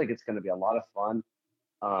it sounds like it's going to be a lot of fun.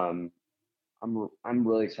 I'm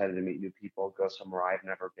really excited to meet new people, go somewhere I've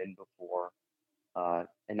never been before.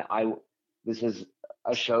 And this is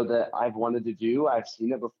a show that I've wanted to do. I've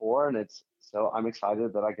seen it before, and so I'm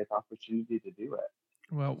excited that I get the opportunity to do it.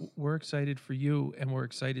 Well, we're excited for you, and we're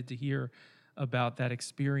excited to hear about that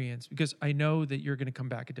experience because I know that you're going to come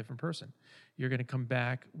back a different person. You're going to come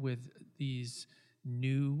back with these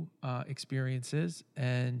new experiences,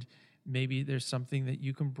 and maybe there's something that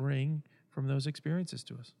you can bring from those experiences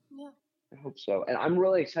to us. Yeah. I hope so. And I'm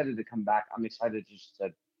really excited to come back. I'm excited just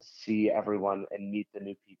to see everyone and meet the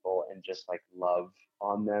new people and just like love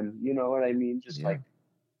on them. You know what I mean? Just like,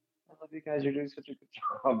 I love you guys. You're doing such a good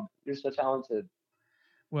job. You're so talented.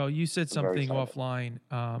 Well, you said I'm very something excited.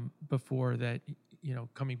 offline before that,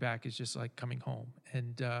 coming back is just like coming home.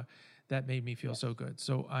 And that made me feel so good.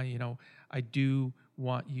 So I do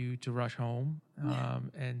want you to rush home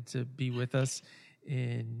and to be with us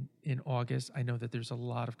in August. I know that there's a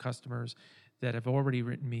lot of customers that have already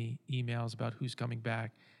written me emails about who's coming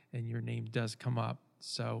back, and your name does come up.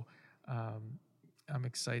 So I'm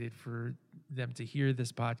excited for them to hear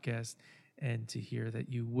this podcast and to hear that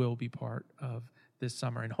you will be part of this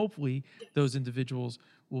summer. And hopefully those individuals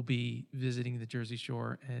will be visiting the Jersey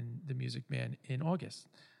Shore and the Music Man in August.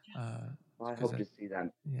 Well, I hope to see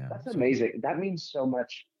them. Yeah, That's so- amazing. That means so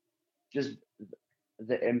much. Just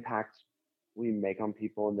the impact we make on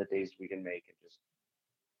people and the days we can make. And just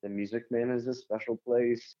the Music Man is a special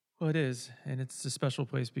place. Well, it is. And it's a special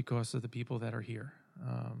place because of the people that are here.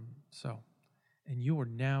 And you are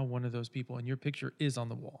now one of those people, and your picture is on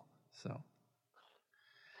the wall. So,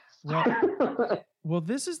 well,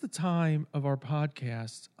 this is the time of our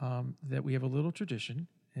podcast that we have a little tradition,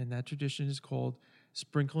 and that tradition is called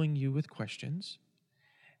sprinkling you with questions.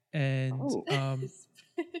 And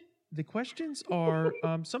the questions are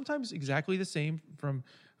sometimes exactly the same from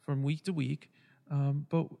week to week,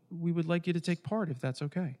 but we would like you to take part if that's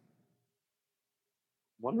okay.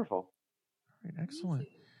 Wonderful. All right, excellent.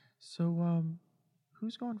 So,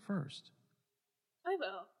 who's going first? I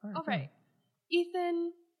will. All go. right.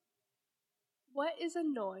 Ethan, what is a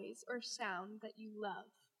noise or sound that you love?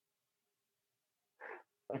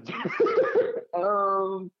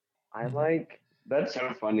 I like, that's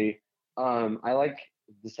so funny. I like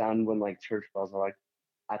the sound when like church bells are like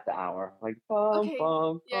at the hour, like bum, Okay.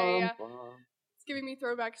 bum, Yeah. bum. It's giving me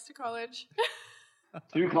throwbacks to college.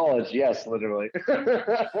 To college, yes, literally.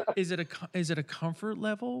 Is it a comfort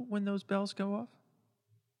level when those bells go off?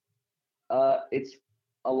 It's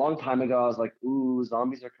a long time ago. I was like, ooh,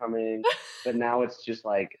 zombies are coming, but now it's just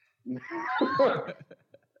like,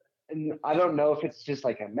 and I don't know if it's just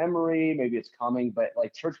like a memory, maybe it's coming, but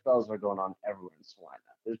like church bells are going on everywhere in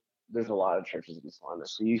Salina. There's a lot of churches in Salina,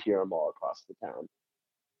 so you hear them all across the town,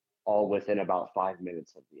 all within about 5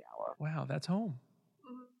 minutes of the hour. Wow, that's home.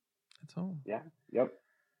 That's home. Yeah. Yep.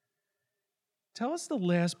 Tell us the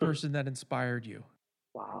last person that inspired you.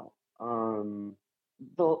 Wow.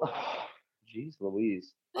 Geez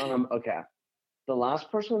Louise. Okay. The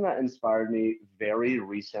last person that inspired me very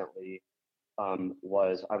recently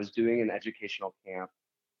was I was doing an educational camp,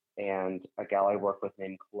 and a gal I work with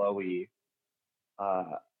named Chloe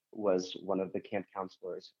was one of the camp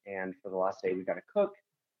counselors. And for the last day, we got to cook,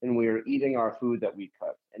 and we were eating our food that we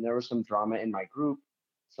cooked. And there was some drama in my group,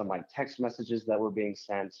 some like text messages that were being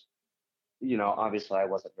sent. Obviously I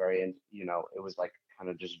wasn't very, it was like kind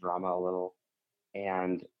of just drama a little.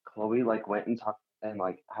 And Chloe like went and talked and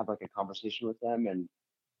like had like a conversation with them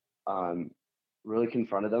and really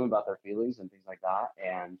confronted them about their feelings and things like that.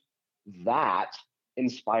 And that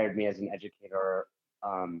inspired me as an educator,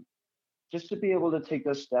 just to be able to take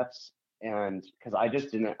those steps. And because I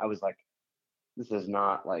just didn't, I was like, this is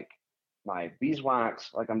not like my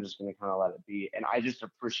beeswax. Like I'm just gonna kind of let it be. And I just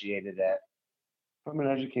appreciated it from an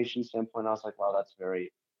education standpoint. I was like, wow, that's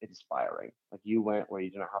very inspiring. Like you went where you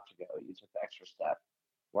didn't have to go. You took the extra step.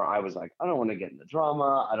 Where I was like, I don't want to get into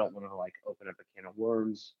drama. I don't want to like open up a can of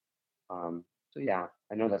worms. So yeah,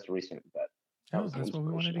 I know that's recent, but that Oh, was the that's what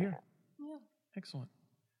we wanted to inspiration I hear. had. Yeah. Excellent.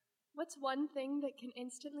 What's one thing that can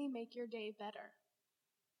instantly make your day better?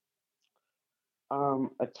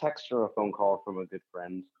 A text or a phone call from a good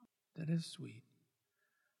friend. That is sweet.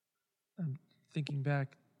 I'm thinking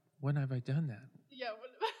back, when have I done that? Yeah.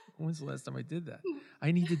 When's the last time I did that?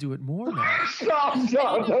 I need to do it more now. Stop,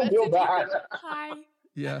 don't feel bad. Hi.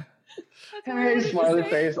 Yeah. That's what I Hey, wanted to smiley say.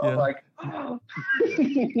 face. I'm Yeah. like,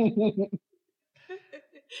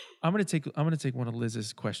 I'm gonna take one of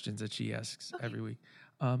Liz's questions that she asks every week.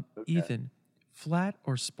 Okay. Ethan, flat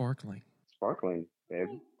or sparkling? Sparkling,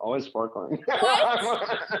 babe. Always sparkling.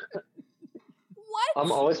 What?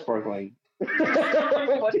 I'm always sparkling.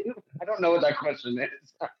 What do you, I don't know what that question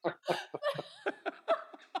is.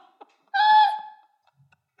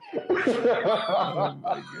 Oh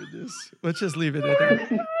my goodness. Let's just leave it at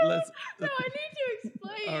that. Let's. No, I need to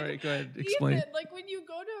explain. All right, go ahead. Explain. Ethan, like when you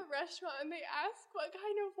go to a restaurant and they ask what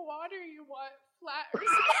kind of water you want, flat or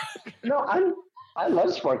sparkling. No, I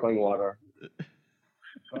love sparkling water.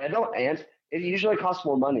 But I don't, and it usually costs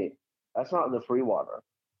more money. That's not the free water.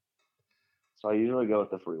 So I usually go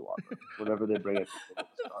with the free water. Whatever they bring it to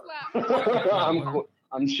the Flat.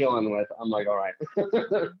 I'm chilling with. I'm like, all right.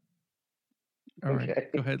 All right, Okay.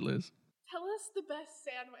 go ahead, Liz. Tell us the best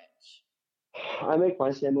sandwich. I make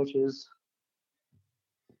my sandwiches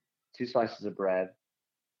 2 slices of bread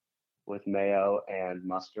with mayo and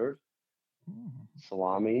mustard, Mm,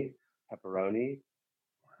 salami, pepperoni,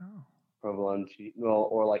 wow. provolone cheese, well,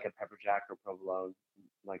 or like a pepper jack or provolone,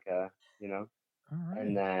 like a, All right.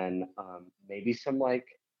 and then maybe some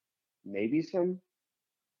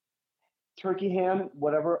turkey ham,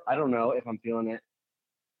 whatever. I don't know if I'm feeling it.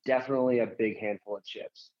 Definitely a big handful of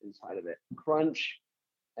chips inside of it. Crunch,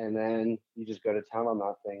 and then you just go to town on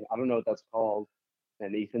that thing. I don't know what that's called.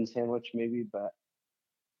 An Ethan sandwich, maybe, but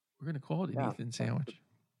We're gonna call it an yeah. Ethan sandwich.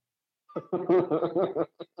 Okay.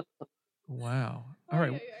 Wow. Oh, All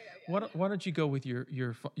right. yeah. Why don't you go with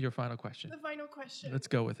your final question? The final question. Let's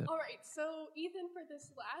go with it. All right, so Ethan, for this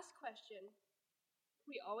last question,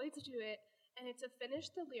 we always do it, and it's a finish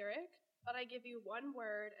the lyric, but I give you one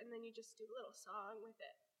word, and then you just do a little song with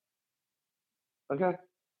it.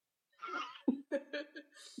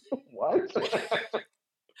 What?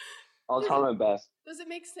 I'll try my best. Does it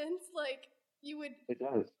make sense? Like you would, It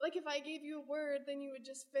does. like if I gave you a word, then you would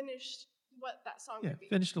just finish what that song Yeah, would be.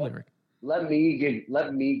 finish the lyric. Let me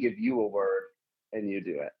give you a word, and you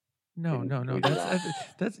do it. No. Can we do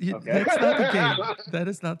That's Okay. that's not the game. That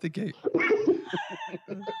is not the game.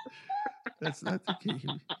 That's not the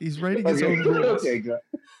game. He's writing his own rules. Okay, good.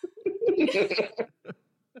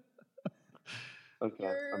 Okay,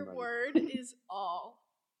 I'm Your ready. word is all.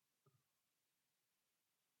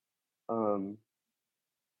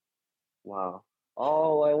 Wow.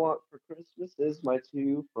 All I want for Christmas is my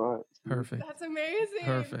 2 front teeth. Perfect. That's amazing.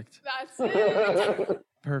 Perfect. That's it.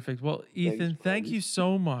 Perfect. Well, Ethan, thank buddy. you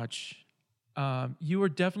so much. You are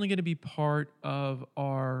definitely going to be part of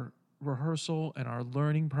our rehearsal and our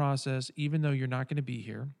learning process, even though you're not going to be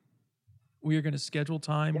here. We are going to schedule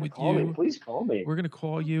time Yeah, with call you. me. Please call me. We're going to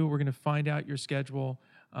call you. We're going to find out your schedule.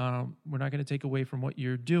 We're not going to take away from what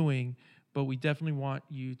you're doing, but we definitely want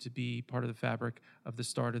you to be part of the fabric of the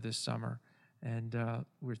start of this summer. And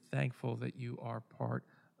we're thankful that you are part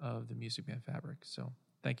of the Music Man fabric. So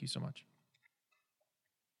thank you so much.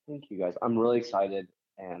 Thank you, guys. I'm really excited,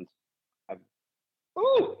 and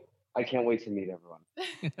I can't wait to meet everyone.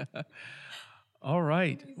 All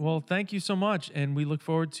right. Well, thank you so much, and we look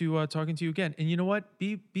forward to talking to you again. And you know what?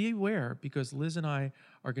 Be aware, because Liz and I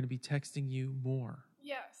are going to be texting you more.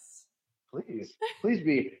 Yes. Please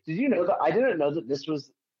be. Did you know that I didn't know that this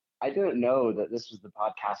was the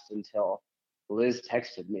podcast until Liz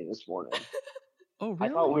texted me this morning. Oh, I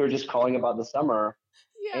really? thought we were just calling about the summer,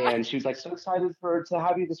 Yeah. and she was like, "So excited to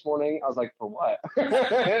have you this morning." I was like, "For what?"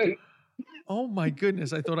 Oh my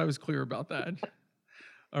goodness! I thought I was clear about that.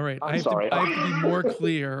 All right, I'm sorry. I have to be more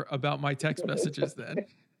clear about my text messages then.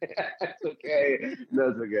 That's okay.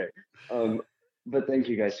 That's okay. But thank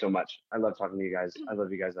you guys so much. I love talking to you guys. I love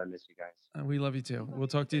you guys. I miss you guys. We love you too. We'll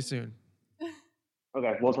talk to you soon.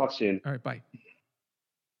 Okay, we'll talk soon. All right, bye.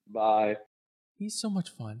 Bye. He's so much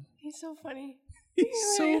fun. He's so funny. He's He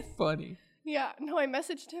so really is. funny. Yeah, no, I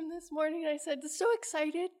messaged him this morning and I said, so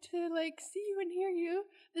excited to like see you and hear you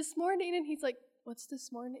this morning. And he's like, what's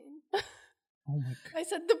this morning? Oh my God. I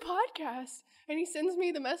said, the podcast. And he sends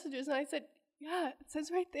me the messages. And I said, yeah, it says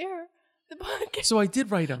right there, the podcast. So I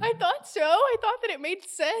did write him. I thought so. I thought that it made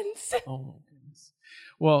sense. Oh my goodness.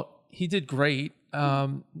 Well, he did great.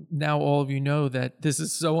 Now all of you know that this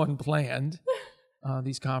is so unplanned.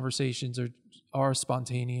 These conversations are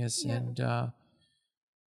spontaneous, Yeah. and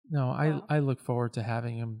no, Wow. I look forward to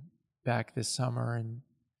having him back this summer. And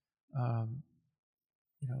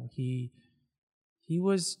you know, he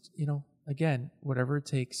was, you know, again, whatever it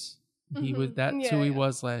takes. He was Mhm. that's Yeah, who he yeah.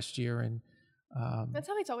 was last year, and That's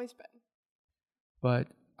how he's always been. but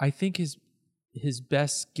I think his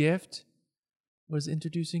best gift was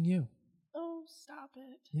introducing you. Oh, stop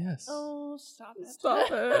it. Yes. Oh, stop it.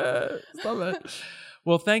 Stop it. Stop it.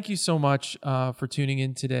 Well, thank you so much for tuning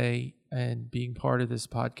in today and being part of this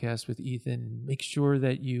podcast with Ethan. Make sure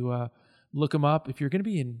that you look him up. If you're going to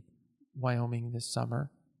be in Wyoming this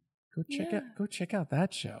summer, go check out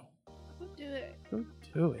that show. Go do it. Go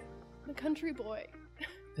do it. The country boy.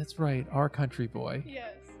 That's right. Our country boy.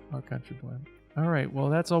 Yes. Our country boy. All right. Well,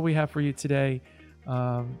 that's all we have for you today.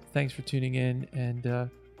 Thanks for tuning in. And I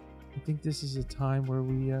think this is a time where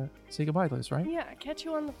we say goodbye, Liz, right? Yeah, catch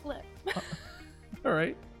you on the flip. All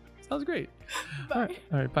right. Sounds great. Bye.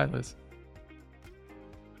 All right. Bye, Liz.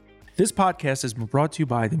 This podcast has been brought to you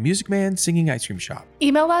by the Music Man Singing Ice Cream Shop.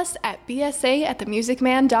 Email us at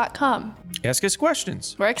bsa@themusicman.com. Ask us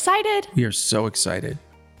questions. We're excited. We are so excited.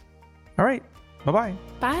 All right. Bye-bye.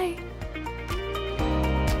 Bye.